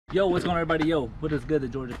Yo, what's going on, everybody? Yo, what is good? The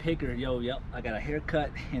Georgia Picker. Yo, yep, I got a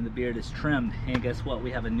haircut and the beard is trimmed. And guess what?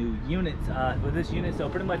 We have a new unit with this unit. So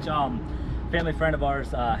pretty much family friend of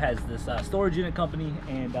ours has this storage unit company,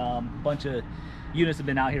 and a bunch of units have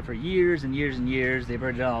been out here for years and years and years. They've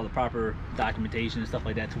already done all the proper documentation and stuff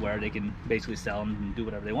like that to where they can basically sell them and do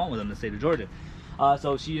whatever they want with them in the state of Georgia.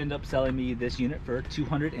 So she ended up selling me this unit for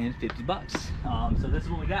 250 bucks. So this is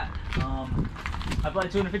what we got. I feel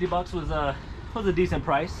like 250 bucks was a decent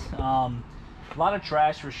price. A lot of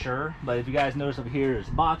trash for sure, but if you guys notice over here, there's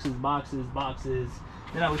boxes.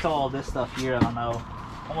 You know, we saw all this stuff here. I don't know,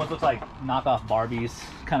 almost looks like knockoff Barbies,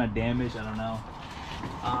 kind of damaged. I don't know.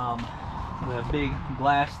 The big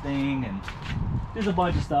glass thing, and there's a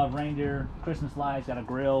bunch of stuff. Reindeer, Christmas lights, got a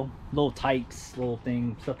grill, little tykes, little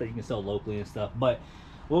thing, stuff that you can sell locally and stuff. But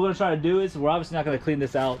what we're gonna try to do is, we're obviously not gonna clean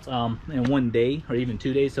this out in one day or even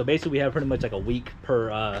 2 days. So basically we have pretty much like a week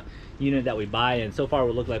per unit that we buy, and so far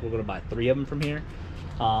we look like we're gonna buy 3 of them from here.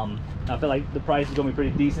 I feel like the price is gonna be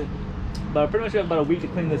pretty decent, but pretty much we have about a week to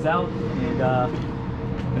clean this out. And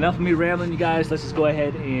enough of me rambling, you guys. Let's just go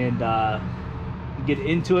ahead and get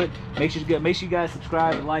into it. Make sure you guys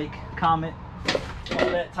subscribe, like, comment, all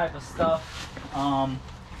that type of stuff.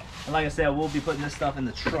 And like I said, we'll be putting this stuff in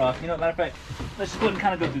the truck. You know, matter of fact, let's just go ahead and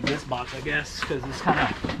kind of go through this box, I guess, because this kind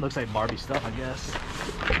of looks like Barbie stuff, I guess.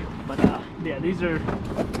 But yeah, these are,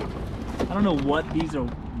 I don't know what these are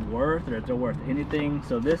worth, or if they're worth anything.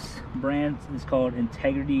 So this brand is called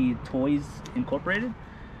Integrity Toys Incorporated.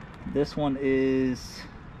 This one is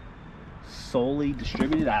solely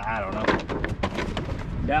distributed. I don't know.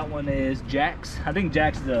 That one is Jax. I think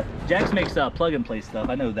Jax makes plug and play stuff.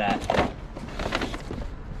 I know that.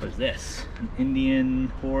 What is this? An Indian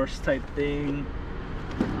horse type thing.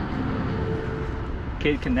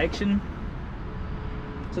 Kid Connection.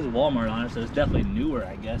 It says Walmart on it, so it's definitely newer,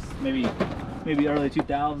 I guess. Maybe early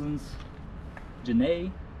 2000s.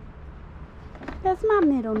 Janae. That's my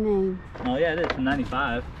middle name. Oh yeah, it is from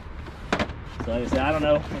 95. So like I said, I don't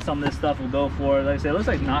know what some of this stuff will go for. Like I said, it looks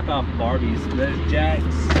like knockoff Barbies. There's Jax.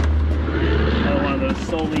 Another one of those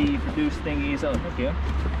solely produced thingies. Oh, thank you.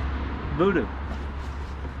 Voodoo.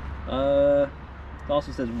 It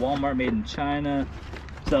also says Walmart made in China.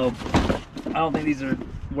 So I don't think these are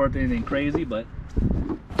worth anything crazy, but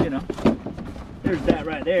you know, there's that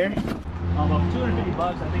right there. About 250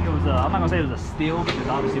 bucks. I think it was I'm not gonna say it was a steal, because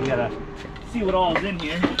obviously we gotta see what all is in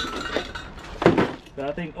here. But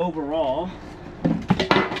I think overall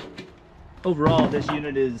this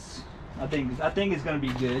unit is, I think it's gonna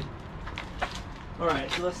be good. All right,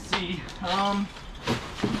 so let's see.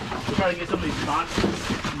 We'll try to get some of these boxes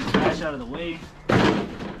and the trash out of the way.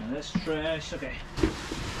 And this trash. Okay,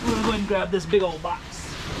 we're gonna go ahead and grab this big old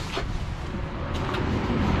box.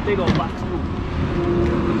 Big old box. All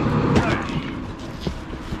right.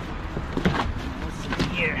 Let's see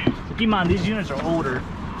here. So keep in mind, these units are older.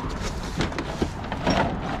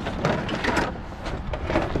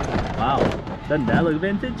 Wow, doesn't that look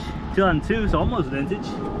vintage? 2002, so almost vintage.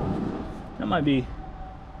 That might be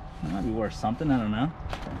worth something. I don't know.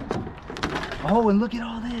 Oh, and look at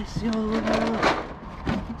all this. Yo, look.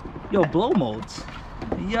 Yo, blow molds.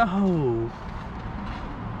 Yo.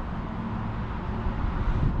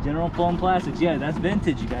 General Foam Plastics. Yeah, that's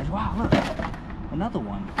vintage, you guys. Wow, look. Another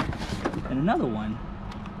one. And another one.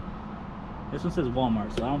 This one says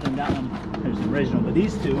Walmart, so I don't think that one is original, but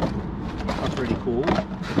these two are pretty cool.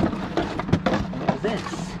 What is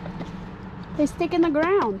this? They stick in the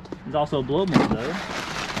ground. There's also a blow mold though.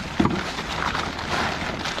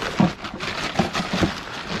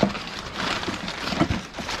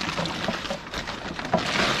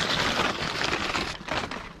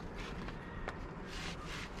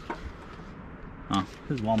 Oh,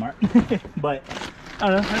 this is Walmart. But I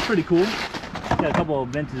don't know, that's pretty cool. Got a couple of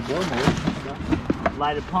vintage blow molds.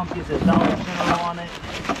 Lighted pumpkins, there's Dollar General on it.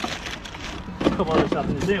 A couple other stuff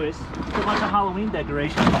in this. Anyways, it's a bunch of Halloween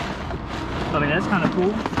decorations. So, I mean, that's kind of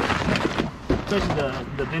cool. Especially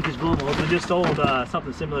the vintage blow molds. We just sold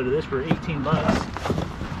something similar to this for 18 bucks.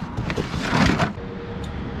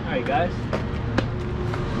 Alright guys.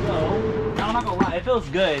 So, I'm not gonna lie, it feels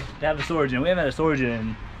good to have a storage unit. We haven't had a storage unit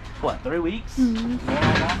in, what, 3 weeks? Mm-hmm.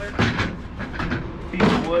 Longer.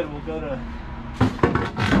 Piece of wood, we'll go to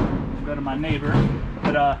my neighbor.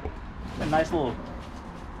 But a nice little,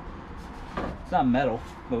 it's not metal,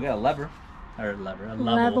 but we got a lever. Or a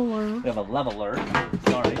leveler. We have a leveler.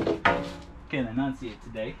 Sorry. Can't enunciate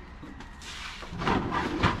today.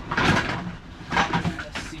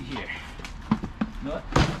 Let's see here. You know what?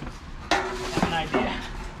 I have an idea.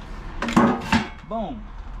 Boom.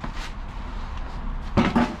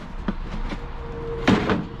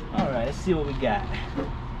 Alright, let's see what we got.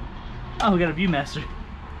 Oh, we got a Viewmaster.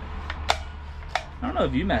 I don't know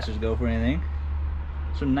if Viewmasters go for anything.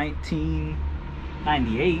 It's from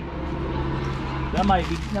 1998.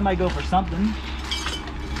 That might go for something.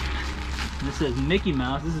 This says Mickey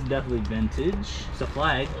Mouse. This is definitely vintage. It's a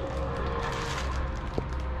flag.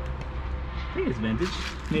 I think it's vintage.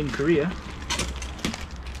 Made in Korea.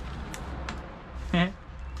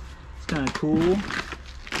 It's kind of cool.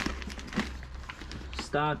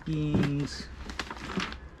 Stockings.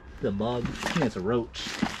 The bug. I think it's a roach.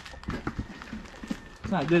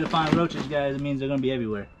 It's not good to find roaches, guys. It means they're gonna be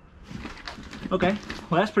everywhere. Okay,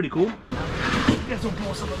 well that's pretty cool. Guess we'll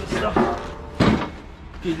pull some of this stuff.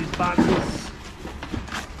 Get these boxes.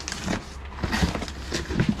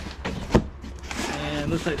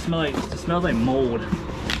 And looks like it smells like mold.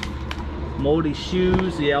 Moldy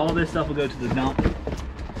shoes. Yeah, all this stuff will go to the dump.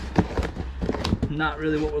 Not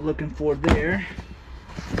really what we're looking for there.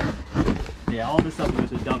 Yeah, all this stuff will go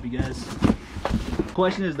to the dump, you guys.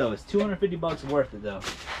 Question is though, is 250 bucks worth it though?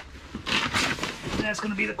 That's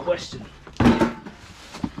gonna be the question.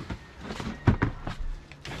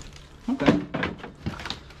 Okay.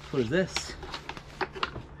 What is this?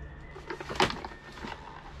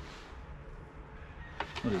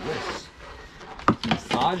 What is this? It's a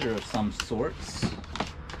massager of some sorts. I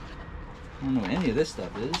don't know what any of this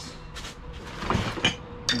stuff is.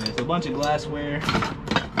 Anyway, it's a bunch of glassware.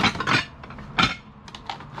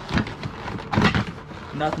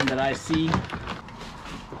 Nothing that I see.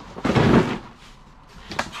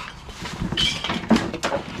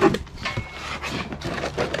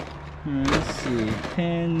 Let's see,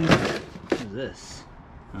 pens. What is this?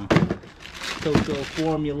 Oh. Cocoa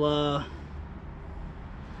Formula,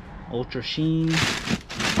 Ultra Sheen.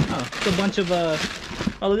 Oh, it's a bunch of oh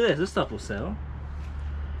look at this. This stuff will sell.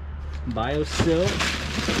 BioSilk.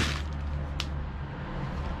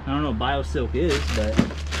 I don't know what BioSilk is, but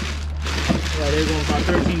yeah, they're going about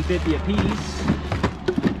 $13.50 a piece.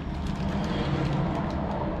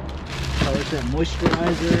 Oh, it's that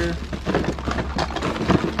moisturizer.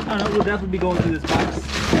 I don't know, we'll definitely be going through this box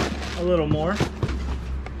a little more.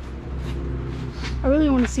 I really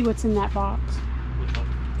want to see what's in that box. Which one?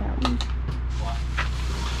 That one.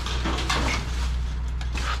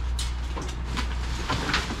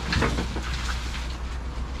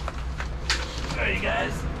 Alright, you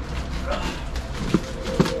guys.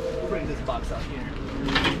 Bring this box out here.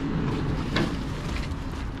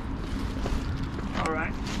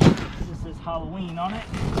 Alright. This says Halloween on it.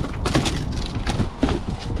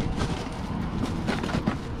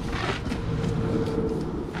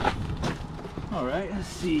 Alright, let's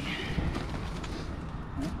see.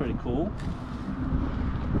 That's pretty cool.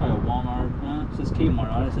 Probably a Walmart. It says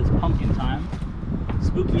Kmart on it. It says Pumpkin Time.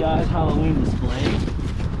 Spooky Eyes Halloween display.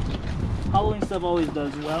 Halloween stuff always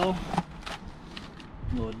does well.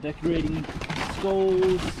 A little decorating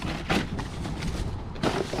skulls. A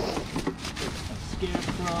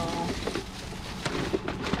scarecrow.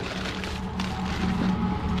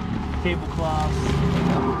 Tablecloths.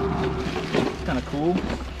 It's kind of cool.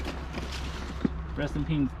 Rest in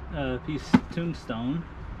peace Tombstone.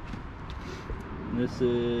 This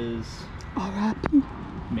is R.I.P.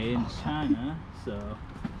 made in China, so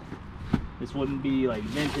this wouldn't be like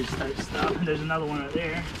vintage type stuff. And there's another one right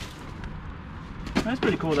there. That's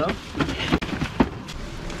pretty cool though.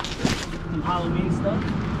 Some Halloween stuff.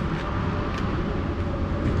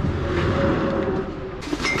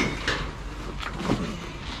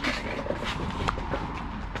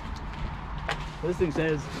 This thing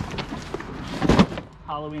says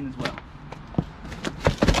Halloween as well.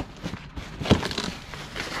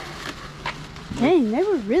 Dang, they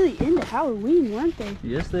were really into Halloween, weren't they?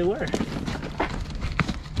 Yes, they were.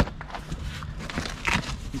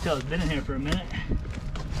 You can tell it's been in here for a minute.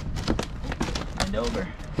 Bend over.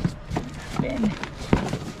 Bend.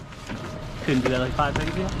 Couldn't do that like 5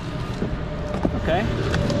 seconds ago. Okay.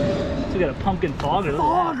 So we got a pumpkin fogger. Look at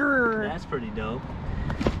that. Fogger! That's pretty dope.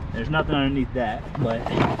 There's nothing underneath that, but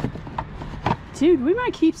Dude, we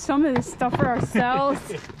might keep some of this stuff for ourselves.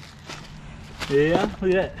 yeah,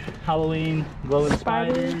 look at that. Halloween glowing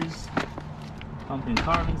Spider. spiders, pumpkin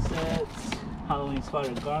carving sets, Halloween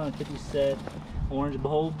spider garland 50 set, orange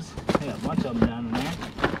bulbs. They got a bunch of them down in there.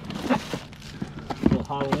 Little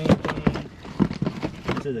Halloween thing.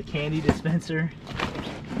 This is a candy dispenser.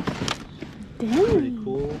 Dang. Pretty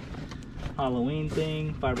cool. Halloween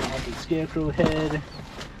thing, fiber optic scarecrow head,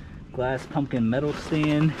 glass pumpkin metal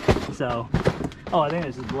stand. So, oh, I think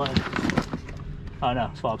this is blood. Oh no,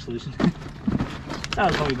 it's fog solution. That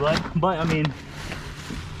was gonna be blood, but I mean,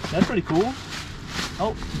 that's pretty cool.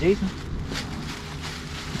 Oh, Jason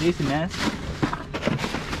mask.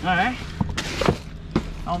 All right.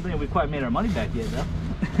 I don't think we quite made our money back yet, though.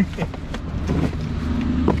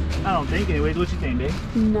 I don't think, anyways. What you think, babe?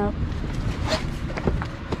 No.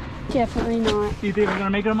 Definitely not. Do you think we're gonna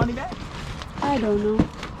make our money back? I don't know.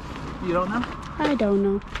 You don't know? I don't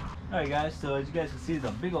know. All right, guys. So as you guys can see,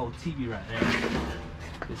 there's a big old TV right there.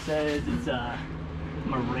 It says it's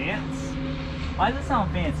Marantz. Why does it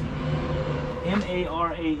sound fancy?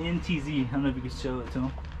 M-A-R-A-N-T-Z. I don't know if you can show it to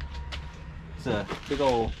them. It's a big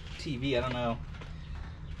old TV. I don't know.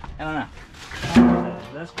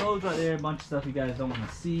 That's clothes right there. A bunch of stuff you guys don't want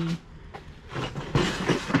to see.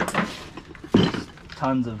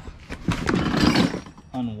 Tons of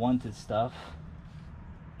unwanted stuff.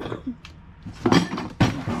 It's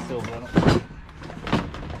not silver. I don't think.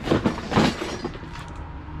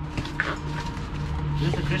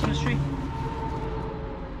 Is this a Christmas tree?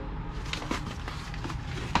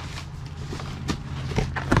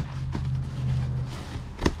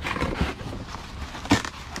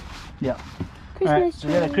 Yeah. Alright, so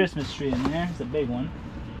we got a Christmas tree in there. It's a big one.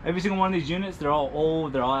 Every single one of these units, they're all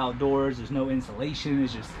old, they're all outdoors, there's no insulation,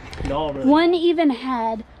 it's just all really one even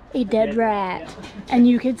had a dead rat, yeah. and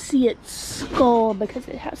you could see its skull because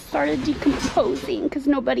it has started decomposing because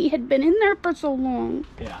nobody had been in there for so long.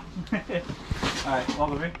 Yeah. Alright, walk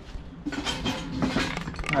over here.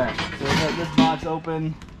 Alright, so we got this box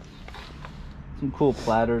open. Some cool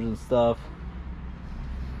platters and stuff.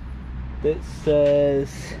 It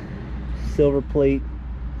says silver plate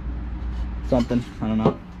something, I don't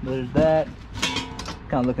know. There's that.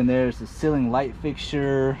 Kind of looking there. There's a ceiling light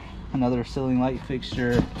fixture, another ceiling light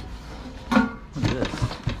fixture. Look at this.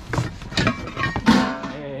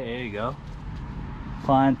 Hey, there you go.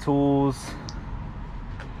 Klein tools.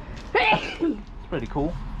 It's pretty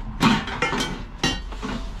cool.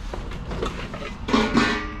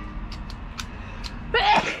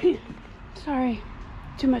 Sorry,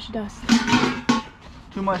 too much dust.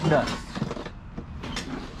 Too much dust.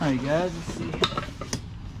 Alright guys, let's see.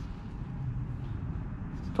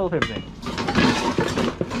 Toilet paper thing.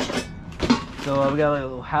 So we got a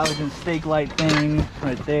little halogen stake light thing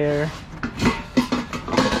right there.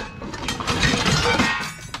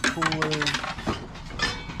 Coolers.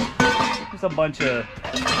 Just a bunch of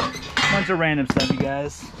random stuff, you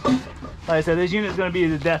guys. Like I said, this unit's gonna be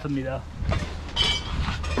the death of me though.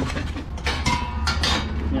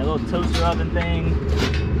 Yeah, a little toaster oven thing.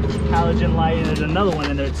 Halogen light. There's another one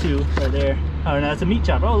in there too, right there. Oh no, it's a meat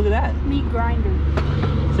chopper. Oh, look at that. Meat grinder.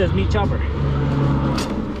 It says meat chopper.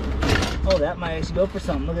 Oh, that might actually go for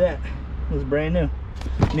something. Look at that. Looks brand new.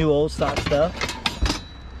 New old stock stuff.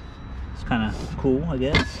 It's kind of cool, I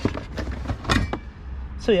guess.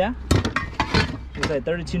 So yeah, it was like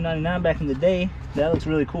 $32.99 back in the day. That looks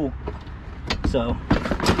really cool. So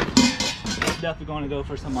definitely going to go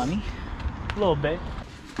for some money. A little bit.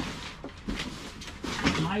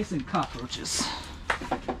 Mice and cockroaches.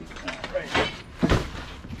 Right.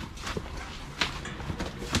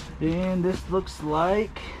 And this looks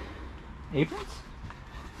like aprons.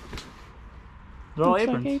 They're all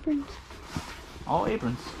aprons. Like aprons. All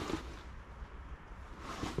aprons.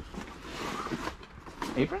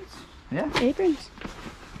 Aprons? Yeah. Aprons.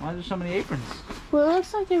 Why are there so many aprons? Well, it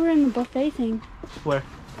looks like they were in the buffet thing. Where?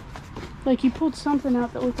 Like you pulled something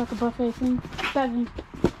out that looked like a buffet thing. That thing.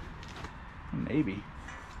 Maybe.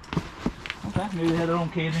 Okay, maybe they had their own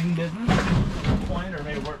catering business at some point, or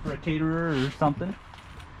maybe work for a caterer or something.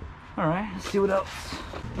 Alright, let's see what else.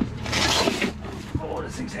 Oh,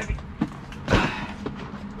 this thing's heavy.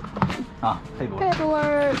 Ah, paperwork.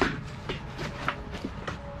 Paperwork.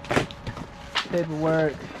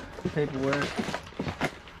 Paperwork. Paperwork.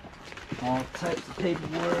 All types of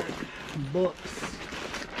paperwork. Books.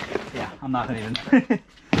 Yeah, I'm not gonna even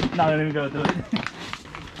not gonna even go through it.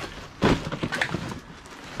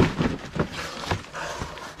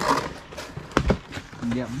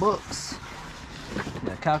 You got books. You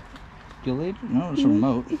got calculator. No, it's a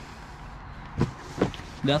remote.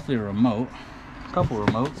 Definitely a remote. A couple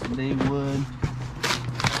remotes. Daywood.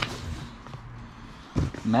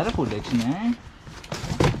 Medical dictionary.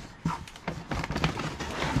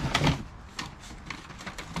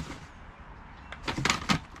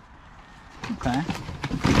 Okay.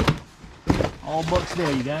 All books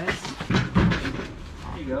there, you guys.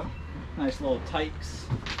 There you go. Nice little Tykes.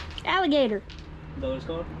 Alligator. Is that what it's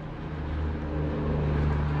called?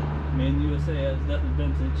 Made in the USA. It's definitely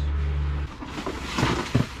vintage.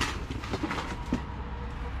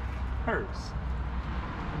 Hers.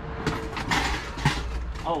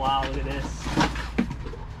 Oh wow, look at this.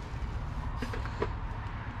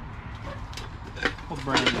 What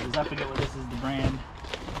brand is this? I forget what this is, the brand.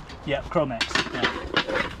 Yep, Chromex.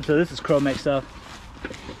 Yeah. So this is Chromex stuff.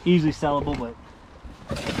 Easily sellable, but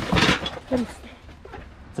What is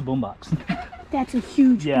It's a boombox. That's a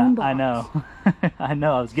huge Yeah, boombox. I know. I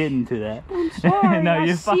know. I was getting to that. I'm sorry. No,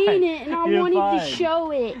 you're I've fine. seen it and I You're wanted fine. to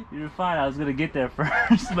show it. You're fine. I was gonna get there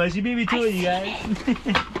first, but she beat me to it, you guys.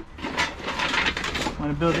 I'm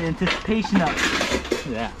gonna build the anticipation up.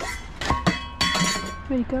 Yeah.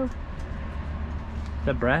 Where'd it go? Is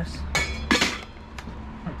that brass?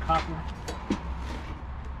 Or copper?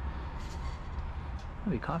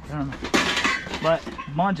 Maybe copper. I don't know. But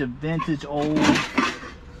a bunch of vintage old.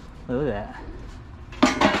 Look at that.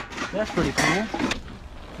 That's pretty cool.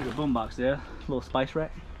 There's a boombox there. A little spice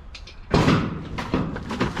rack.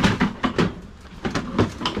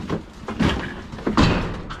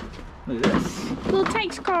 Look at this. Little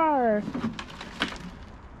tanks car.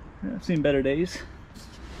 Yeah, I've seen better days.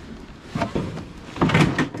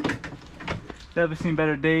 Never seen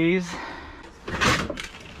better days.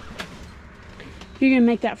 You're gonna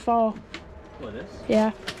make that fall. What is?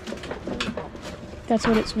 Yeah. That's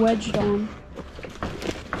what it's wedged on.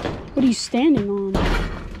 What are you standing on?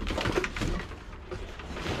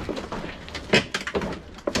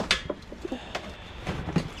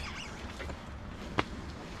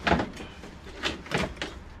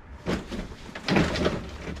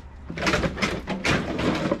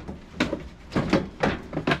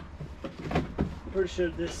 Pretty sure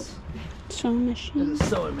this Sewing machine. is a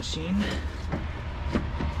sewing machine.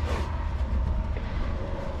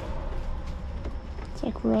 It's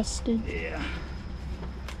like rusted. Yeah.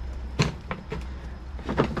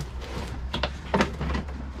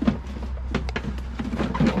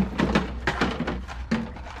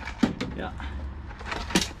 Yeah.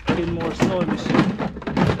 Getting more sewing machine.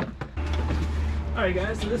 Alright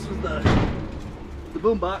guys, so this was the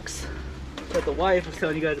boom box that the wife was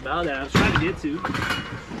telling you guys about that I was trying to get to.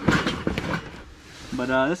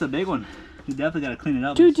 But this is a big one. You definitely gotta clean it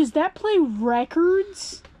up. Dude, does that play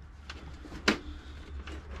records?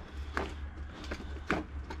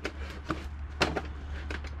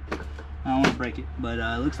 I don't want to break it, but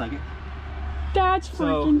it looks like it. That's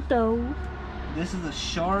So- freaking dope. This is a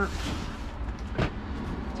Sharp. Let's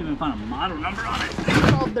see if we can find a model number on it.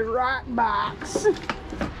 It's called the Rock Box.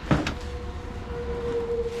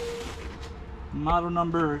 Model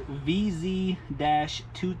number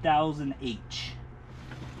VZ-2000H.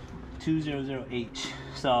 200H.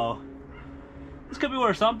 So this could be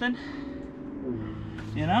worth something.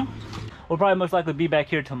 You know? We'll probably most likely be back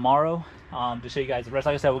here tomorrow to show you guys the rest.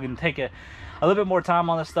 Like I said, we're gonna take a little bit more time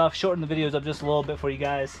on this stuff, shorten the videos up just a little bit for you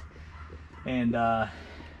guys. And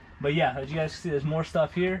but yeah, as you guys see, there's more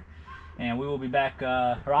stuff here, and we will be back,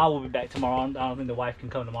 or I will be back tomorrow. I don't think the wife can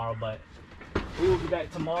come tomorrow, but we will be back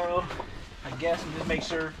tomorrow, I guess. And just make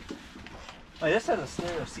sure. Wait, this has a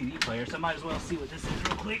stereo CD player, so I might as well see what this is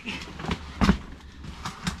real quick.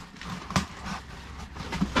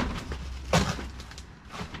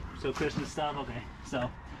 So Christmas stuff, okay. So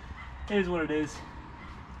it is what it is.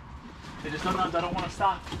 It just sometimes I don't want to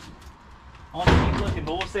stop. I want to keep looking,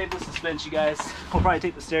 but we'll save the suspense, you guys. We'll probably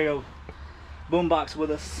take the stereo boombox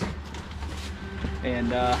with us,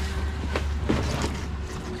 and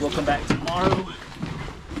we'll come back tomorrow.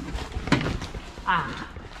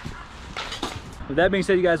 With that being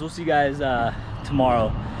said, you guys, we'll see you guys tomorrow,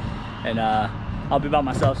 and I'll be by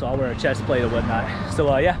myself, so I'll wear a chest plate or whatnot.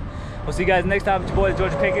 So yeah, we'll see you guys next time. It's your boy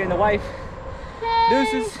Georgia Pickett and the wife.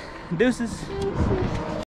 Deuces. Deuces.